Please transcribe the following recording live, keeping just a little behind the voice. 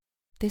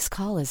This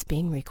call is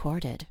being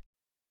recorded.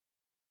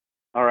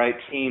 All right,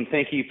 team.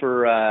 Thank you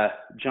for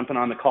jumping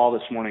on the call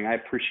this morning. I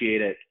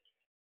appreciate it.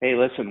 Hey,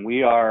 listen,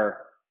 we are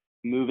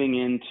moving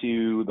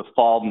into the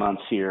fall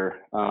months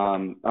here.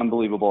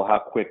 Unbelievable how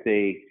quick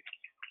they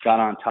got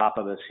on top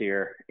of us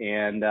here.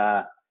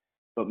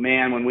 But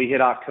man, when we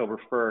hit October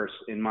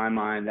 1st, in my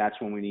mind, that's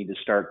when we need to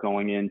start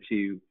going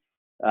into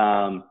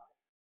a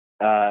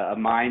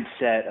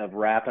mindset of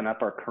wrapping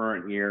up our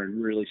current year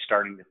and really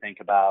starting to think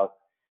about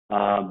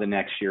the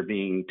next year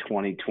being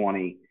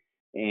 2020.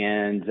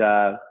 And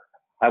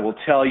I will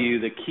tell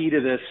you the key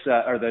to this,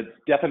 or the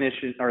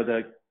definition, or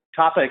the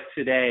topic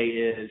today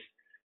is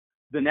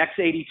the next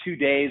 82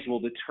 days will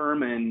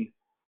determine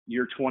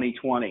your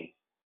 2020.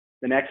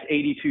 The next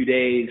 82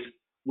 days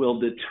will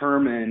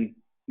determine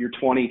your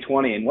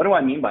 2020. And what do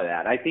I mean by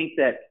that? I think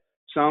that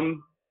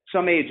some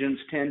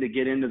agents tend to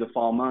get into the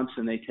fall months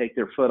and they take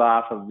their foot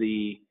off of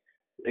the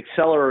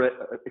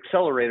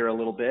accelerator a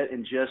little bit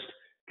and just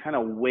kind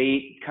of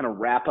wait, kind of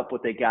wrap up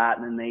what they got,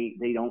 and then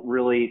they don't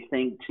really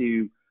think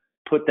to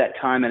put that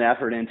time and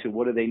effort into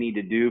what do they need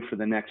to do for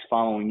the next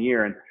following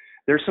year. And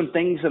there's some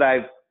things that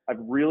I've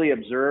really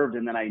observed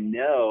and that I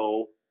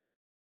know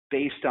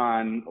based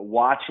on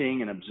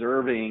watching and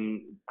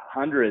observing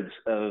hundreds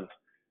of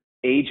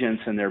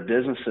agents and their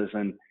businesses.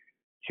 And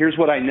here's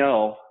what I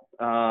know.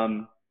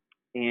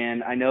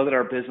 And I know that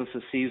our business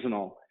is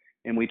seasonal,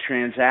 and we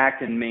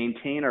transact and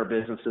maintain our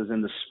businesses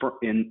in the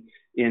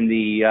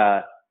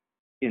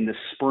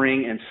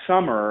spring and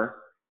summer,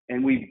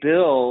 and we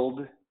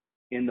build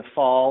in the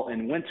fall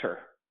and winter.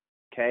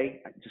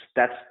 Okay,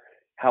 that's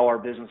how our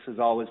business has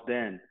always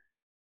been.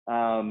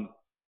 To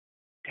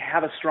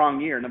have a strong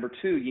year, number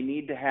two, you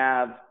need to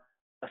have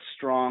a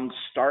strong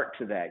start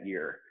to that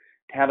year.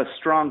 To have a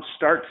strong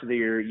start to the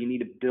year, you need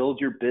to build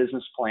your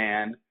business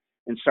plan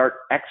and start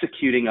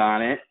executing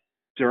on it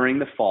during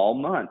the fall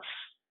months.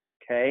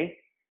 Okay.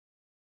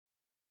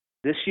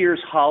 This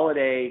year's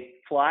holiday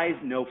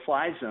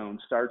no-fly zone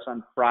starts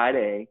on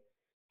Friday,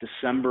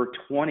 December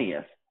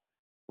 20th.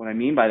 What I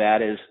mean by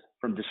that is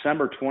from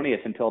December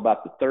 20th until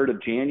about the 3rd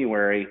of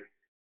January,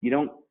 you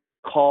don't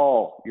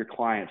call your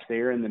clients.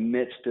 They're in the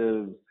midst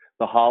of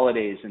the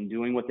holidays and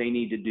doing what they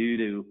need to do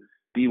to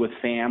be with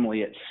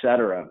family,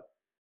 etc.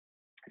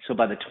 So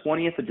by the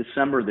 20th of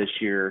December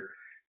this year,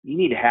 you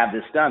need to have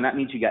this done. That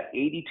means you got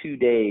 82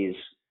 days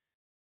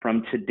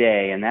from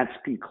today, and that's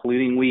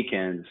including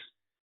weekends,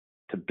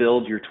 to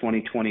build your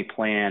 2020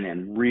 plan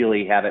and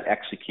really have it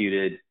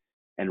executed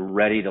and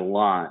ready to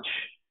launch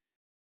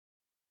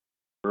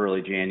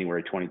early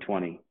January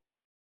 2020.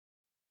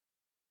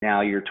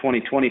 Now, your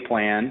 2020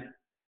 plan,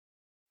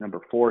 number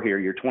 4 here,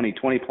 your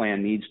 2020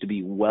 plan needs to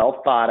be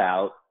well thought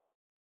out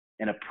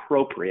and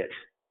appropriate,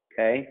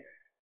 okay?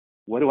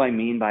 What do I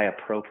mean by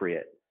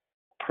appropriate?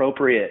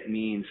 Appropriate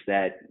means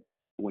that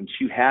once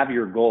you have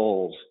your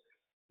goals,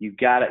 you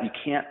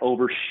can't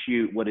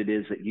overshoot what it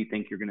is that you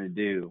think you're going to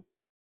do.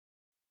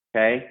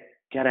 Okay?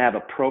 You got to have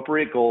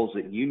appropriate goals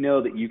that you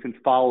know that you can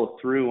follow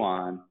through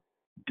on,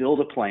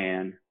 build a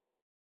plan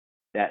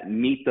that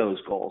meet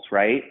those goals,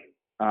 right?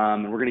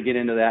 And we're going to get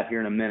into that here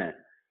in a minute.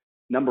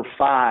 Number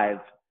 5,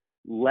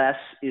 less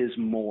is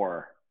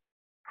more.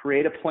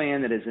 Create a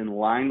plan that is in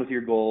line with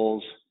your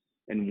goals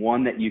and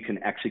one that you can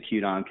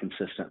execute on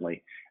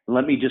consistently. And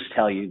let me just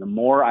tell you, the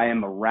more I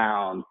am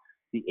around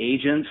the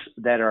agents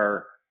that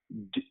are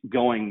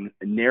going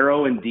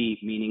narrow and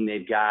deep, meaning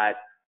they've got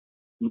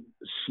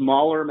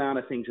smaller amount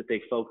of things that they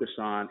focus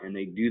on and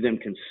they do them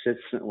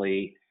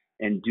consistently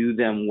and do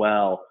them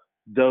well,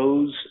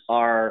 those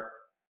are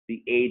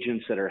the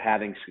agents that are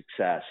having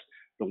success.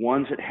 The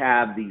ones that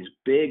have these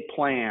big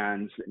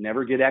plans that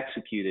never get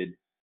executed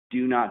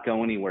do not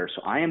go anywhere.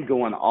 So I am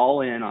going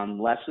all in on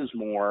less is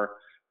more,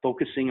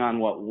 focusing on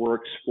what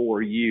works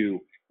for you,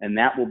 and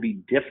that will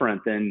be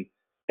different than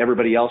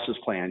everybody else's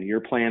plan.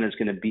 Your plan is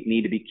going to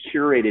need to be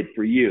curated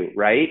for you,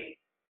 right?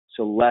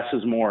 So less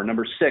is more.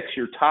 Number 6,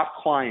 your top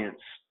clients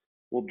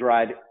will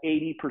drive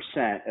 80%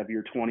 of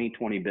your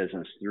 2020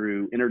 business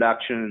through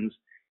introductions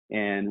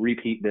and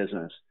repeat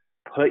business.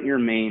 Put your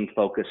main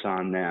focus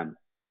on them.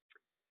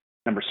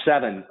 Number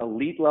 7,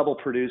 elite level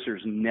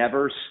producers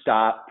never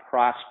stop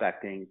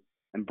prospecting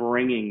and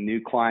bringing new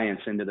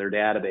clients into their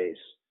database.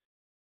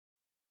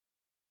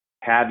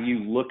 Have you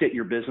looked at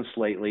your business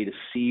lately to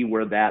see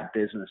where that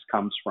business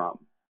comes from?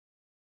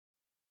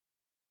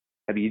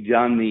 Have you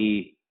done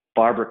the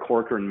Barbara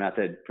Corcoran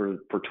method for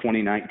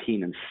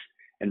 2019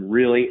 and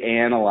really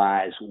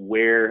analyze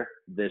where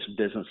this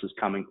business is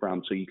coming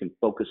from so you can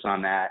focus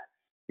on that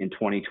in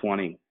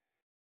 2020?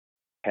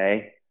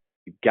 Okay?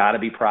 You've got to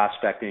be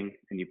prospecting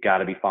and you've got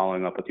to be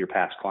following up with your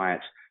past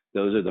clients.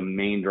 Those are the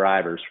main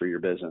drivers for your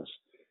business.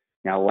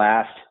 Now,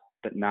 last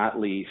but not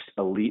least,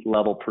 elite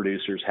level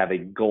producers have a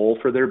goal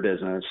for their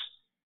business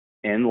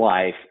and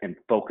life and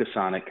focus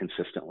on it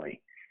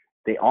consistently.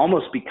 They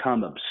almost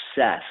become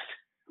obsessed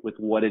with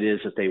what it is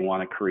that they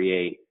want to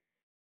create.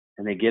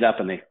 And they get up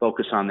and they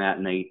focus on that,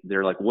 and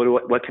they're like,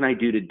 what can I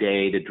do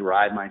today to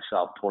drive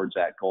myself towards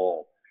that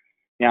goal?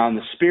 Now, in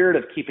the spirit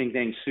of keeping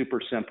things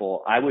super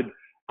simple, I would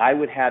I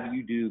would have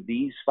you do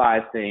these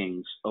 5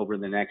 things over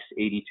the next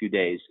 82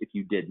 days if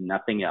you did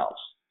nothing else,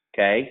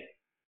 okay?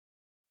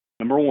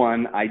 Number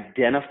 1,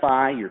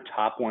 identify your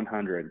top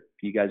 100.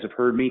 You guys have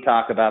heard me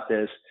talk about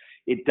this.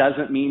 It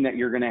doesn't mean that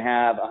you're going to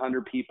have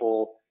 100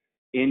 people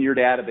in your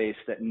database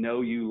that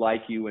know you,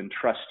 like you, and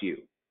trust you.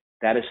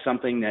 That is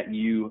something that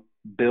you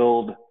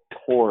build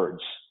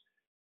towards.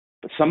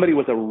 But somebody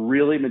with a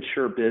really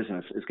mature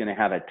business is going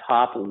to have a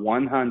top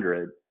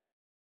 100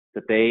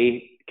 that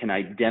they can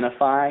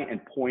identify and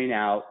point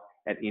out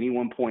at any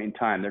one point in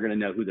time. They're going to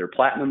know who their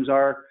platinums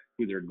are,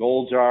 who their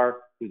golds are,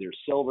 who their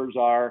silvers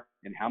are,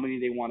 and how many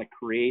they want to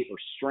create or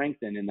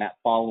strengthen in that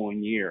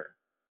following year.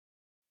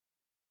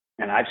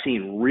 And I've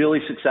seen really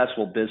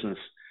successful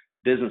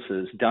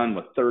businesses done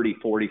with 30,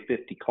 40,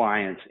 50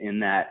 clients in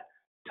that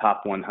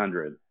top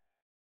 100.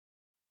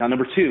 Now,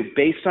 number 2,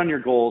 based on your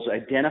goals,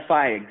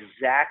 identify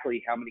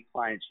exactly how many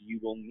clients you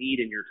will need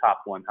in your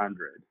top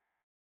 100.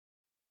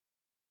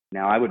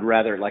 Now, I would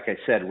rather, like I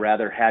said,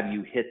 have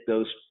you hit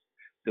those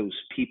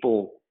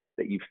people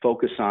that you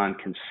focus on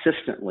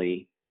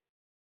consistently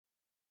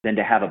than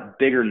to have a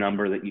bigger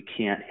number that you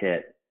can't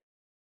hit.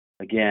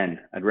 Again,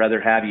 I'd rather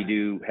have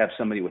you have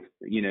somebody with,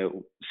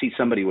 see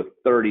somebody with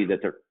 30 that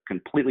they're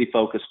completely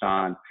focused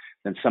on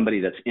than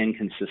somebody that's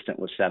inconsistent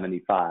with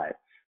 75.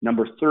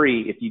 Number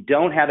 3, if you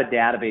don't have a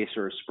database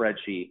or a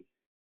spreadsheet,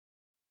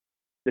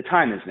 the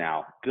time is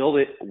now. Build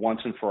it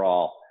once and for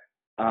all.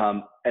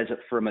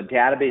 From a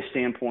database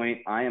standpoint,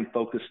 I am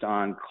focused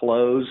on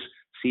Cloze,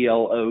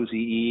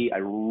 C-L-O-Z-E. I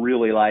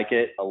really like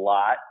it a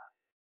lot.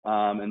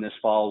 And this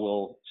fall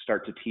we'll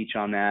start to teach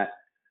on that.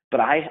 But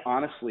I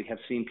honestly have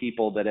seen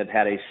people that have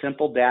had a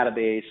simple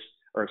database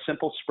or a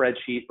simple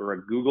spreadsheet or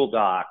a Google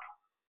Doc,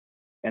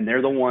 and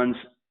they're the ones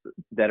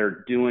that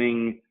are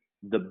doing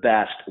the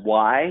best.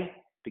 Why?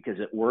 Because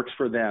it works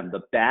for them.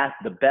 The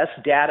best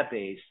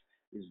database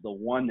is the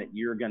one that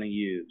you're going to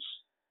use,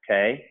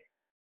 okay?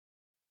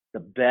 The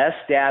best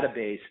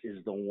database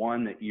is the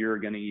one that you're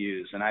going to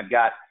use. And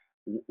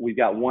we've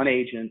got one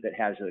agent that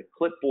has a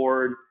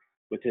clipboard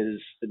with the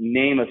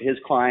name of his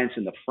clients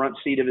in the front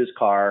seat of his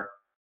car,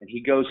 and he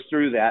goes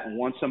through that, and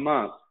once a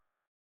month,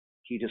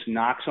 he just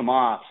knocks them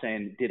off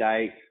saying, did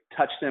I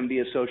touch them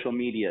via social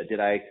media?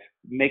 Did I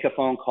make a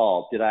phone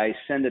call? Did I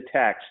send a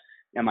text?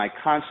 Am I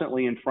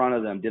constantly in front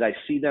of them? Did I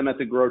see them at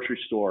the grocery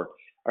store?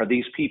 Are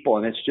these people?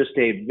 And it's just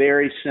a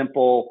very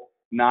simple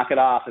knock it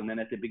off. And then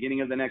at the beginning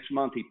of the next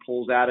month, he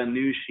pulls out a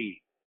news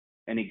sheet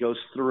and he goes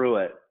through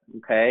it.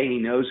 Okay. He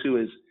knows who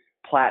his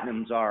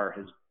platinums are,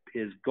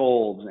 his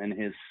golds and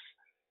his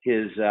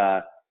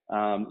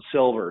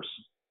silvers.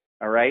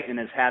 All right. And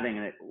is having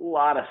a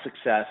lot of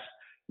success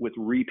with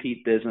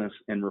repeat business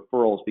and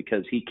referrals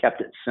because he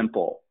kept it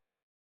simple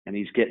and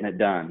he's getting it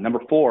done. Number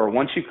 4,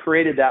 once you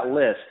created that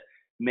list,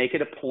 make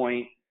it a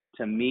point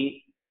to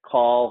meet,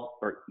 call,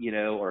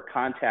 or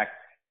contact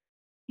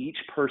each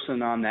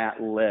person on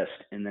that list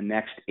in the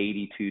next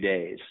 82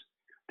 days.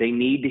 They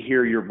need to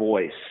hear your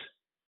voice.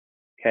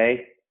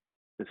 Okay.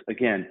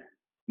 Again,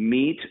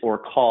 meet or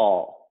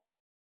call.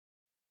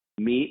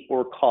 Meet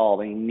or call.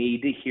 They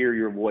need to hear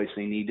your voice.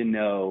 They need to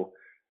know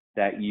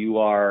that you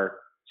are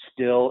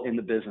still in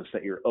the business,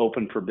 that you're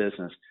open for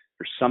business.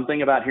 There's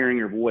something about hearing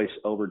your voice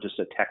over just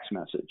a text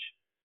message.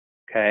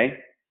 Okay.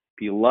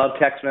 If you love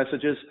text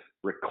messages,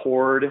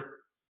 record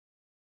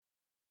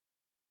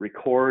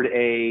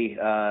a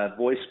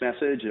voice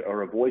message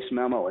or a voice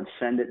memo and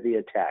send it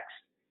via text.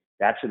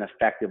 That's an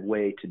effective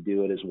way to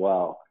do it as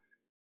well.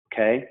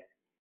 Okay.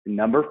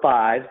 Number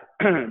 5,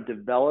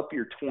 develop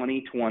your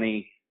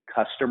 2020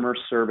 customer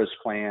service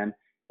plan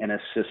and a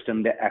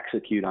system to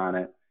execute on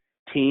it.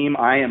 Team,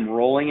 I am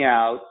rolling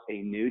out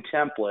a new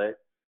template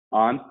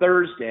on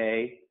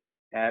Thursday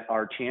at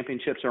our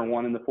championships are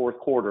won in the fourth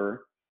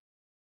quarter.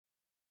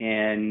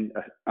 And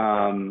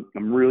I'm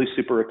really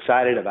super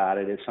excited about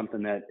it. It's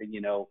something that,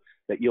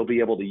 that you'll be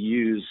able to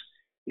use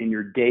in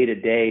your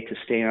day-to-day to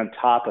stay on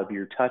top of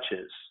your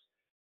touches.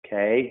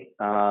 Okay.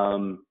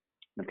 I've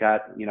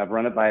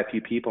run it by a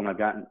few people and I've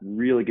gotten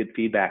really good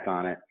feedback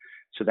on it.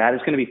 So that is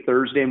going to be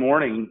Thursday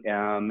morning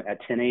at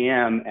 10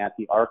 a.m. at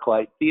the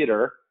ArcLight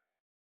Theater.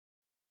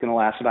 It's going to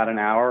last about an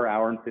hour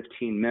and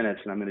 15 minutes.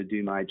 And I'm going to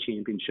do my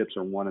championships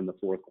are won in the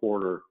fourth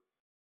quarter.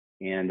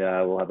 And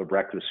we'll have a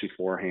breakfast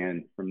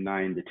beforehand from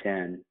 9 to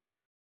 10.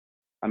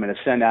 I'm going to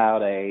send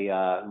out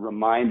a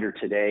reminder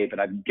today, but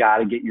I've got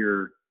to get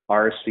your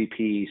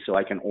RSVP so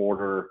I can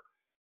order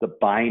the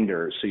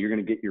binders. So you're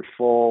going to get your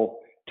full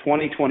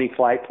 2020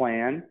 flight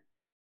plan,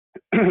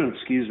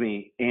 excuse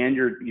me, and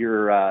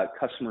your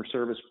customer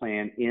service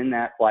plan in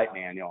that flight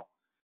manual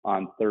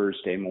on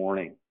Thursday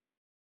morning.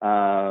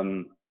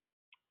 So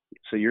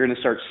you're going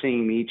to start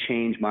seeing me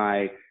change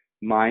my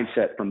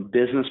mindset from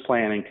business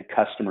planning to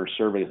customer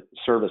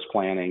service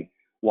planning.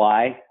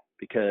 Why?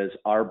 Because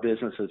our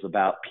business is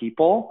about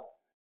people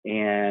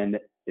and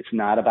it's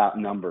not about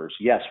numbers.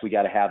 Yes, we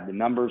got to have the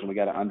numbers and we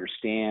got to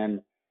understand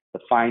the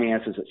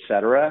finances, et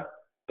cetera,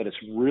 but it's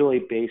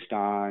really based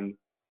on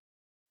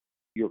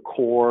your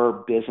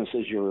core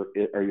businesses, your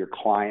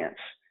clients.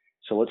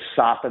 So let's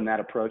soften that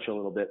approach a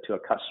little bit to a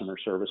customer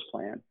service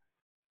plan.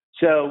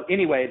 So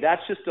anyway,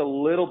 that's just a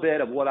little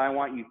bit of what I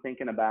want you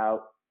thinking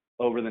about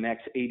over the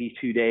next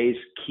 82 days.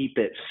 Keep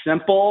it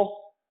simple,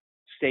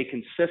 stay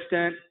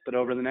consistent, but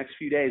over the next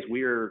few days,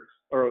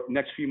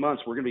 next few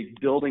months, we're going to be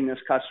building this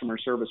customer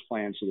service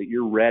plan so that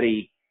you're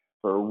ready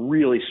for a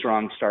really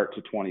strong start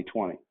to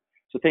 2020.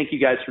 So thank you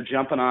guys for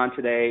jumping on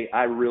today.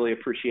 I really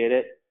appreciate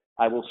it.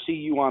 I will see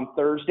you on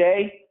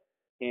Thursday,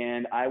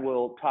 and I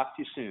will talk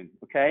to you soon.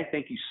 Okay?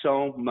 Thank you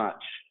so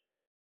much.